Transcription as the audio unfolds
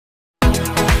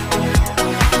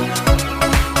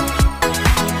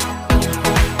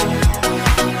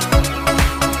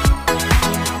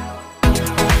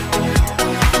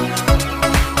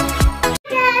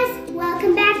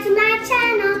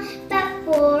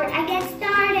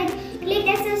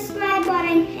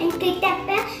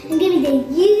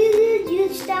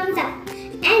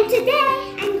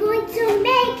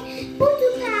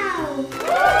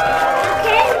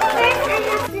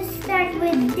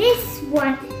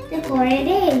to pour it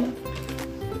in.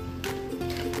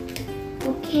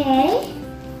 Okay.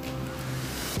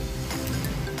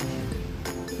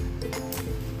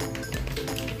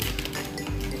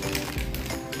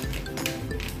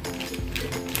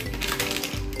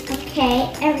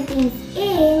 Okay, everything's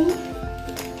in.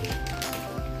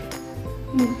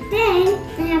 And then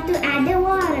we have to add the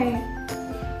water.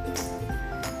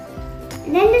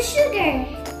 And then the sugar.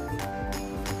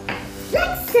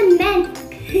 Like cement.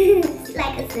 It's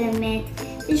like a cement.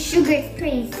 The sugar is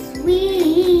pretty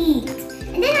sweet.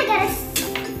 And then I gotta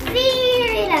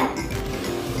stir it up.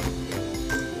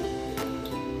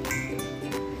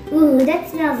 Ooh, that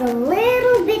smells a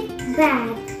little bit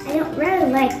bad. I don't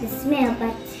really like the smell,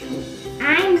 but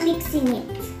I'm mixing it.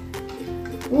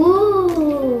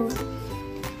 Ooh.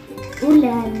 Ooh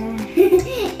la la.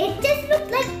 It just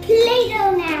looks like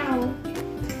Play-Doh now.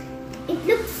 It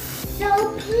looks so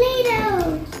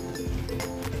Play-Doh.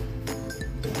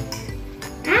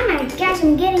 Oh my gosh,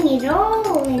 I'm getting it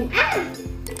all in. Ah!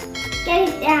 Get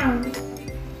it down.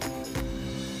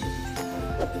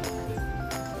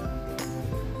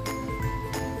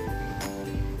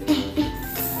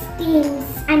 Steams.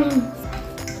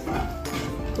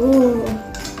 Ooh.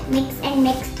 Mix and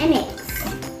mix and mix.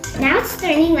 Now it's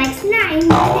turning like slime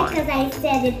because I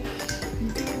said it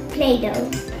Play-Doh.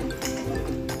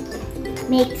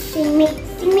 Mixing,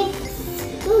 mixing, mix.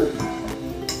 Ooh.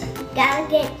 Gotta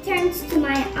get turns to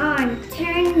my arm.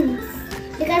 Turns.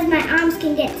 Because my arms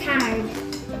can get tired.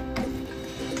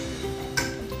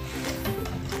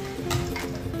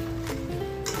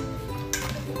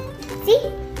 See?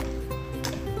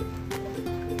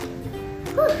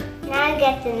 Whew. Now I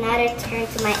get another turn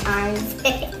to my arms.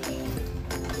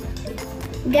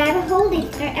 Gotta hold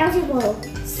it or else it will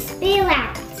spill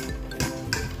out.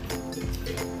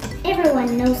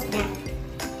 Everyone knows that.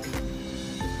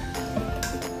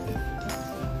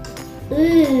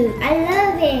 Ooh, I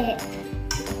love it.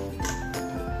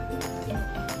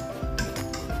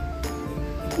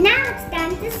 Now it's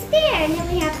time to stir. And then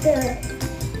we have to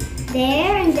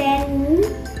there and then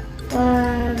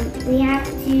we have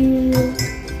to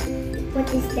put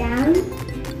this down.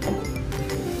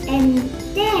 And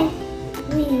then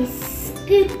we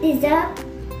scoop this up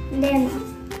and then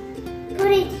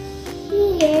put it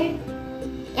here.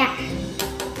 Yeah.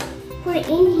 Put it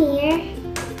in here.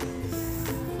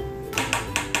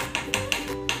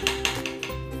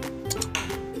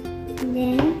 And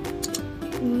then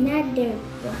another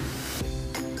one.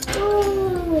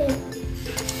 Ooh.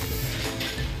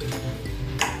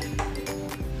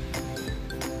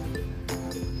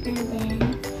 And then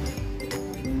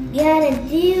gotta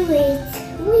do it.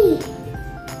 Woo.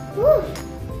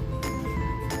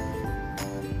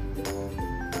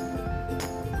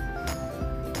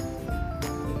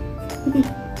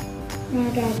 Now I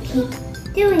gotta keep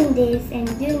doing this and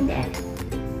doing that.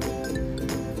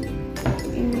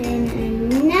 And then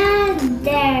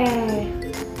another.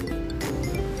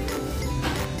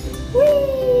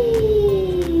 Whee!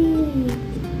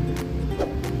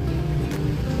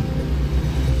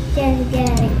 Just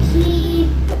gotta keep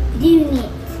doing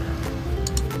it.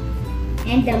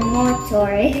 And the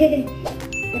motor.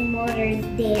 The motor is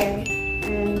there.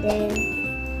 And then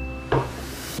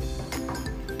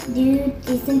do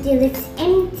this until it's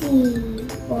empty.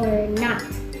 Or not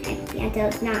empty, until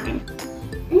it's not empty.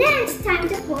 And then it's time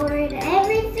to pour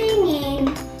everything in.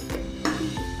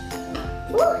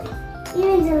 Ooh,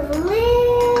 it's a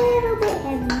little bit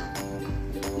heavy.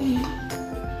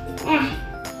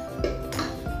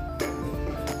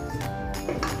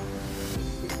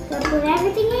 So put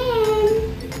everything in.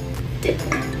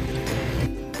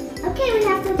 Okay, we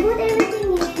have to put everything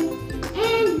in.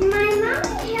 And my mom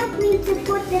helped me to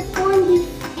put the corned beef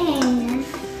in.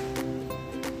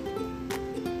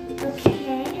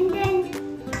 Okay, and then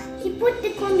she put the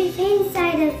corned beef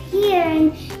inside of here,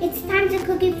 and it's time to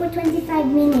cook it for 25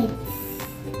 minutes.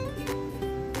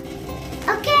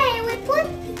 Okay, we put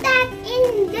that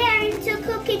in there to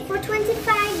cook it for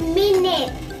 25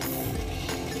 minutes.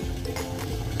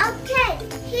 Okay,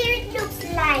 here it looks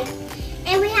like.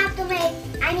 And we have to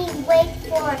wait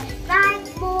for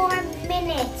 5 more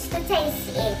minutes to taste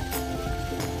it.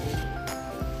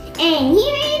 And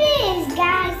here it is,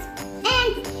 guys.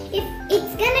 And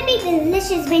it's gonna be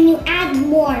delicious when you add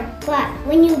more, but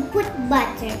when you put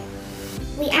butter.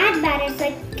 We add butter so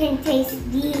it can taste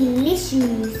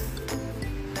delicious.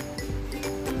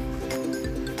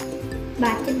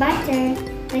 Butter.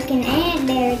 We can add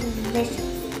very delicious.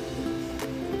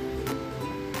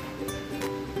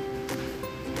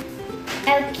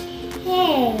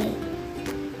 Okay.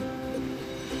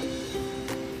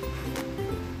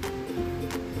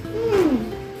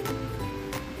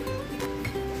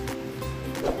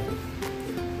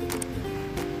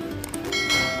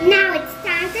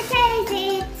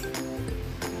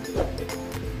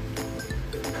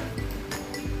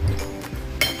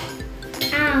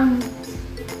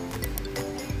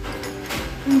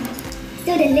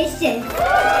 So delicious.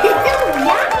 It's so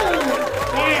yummy.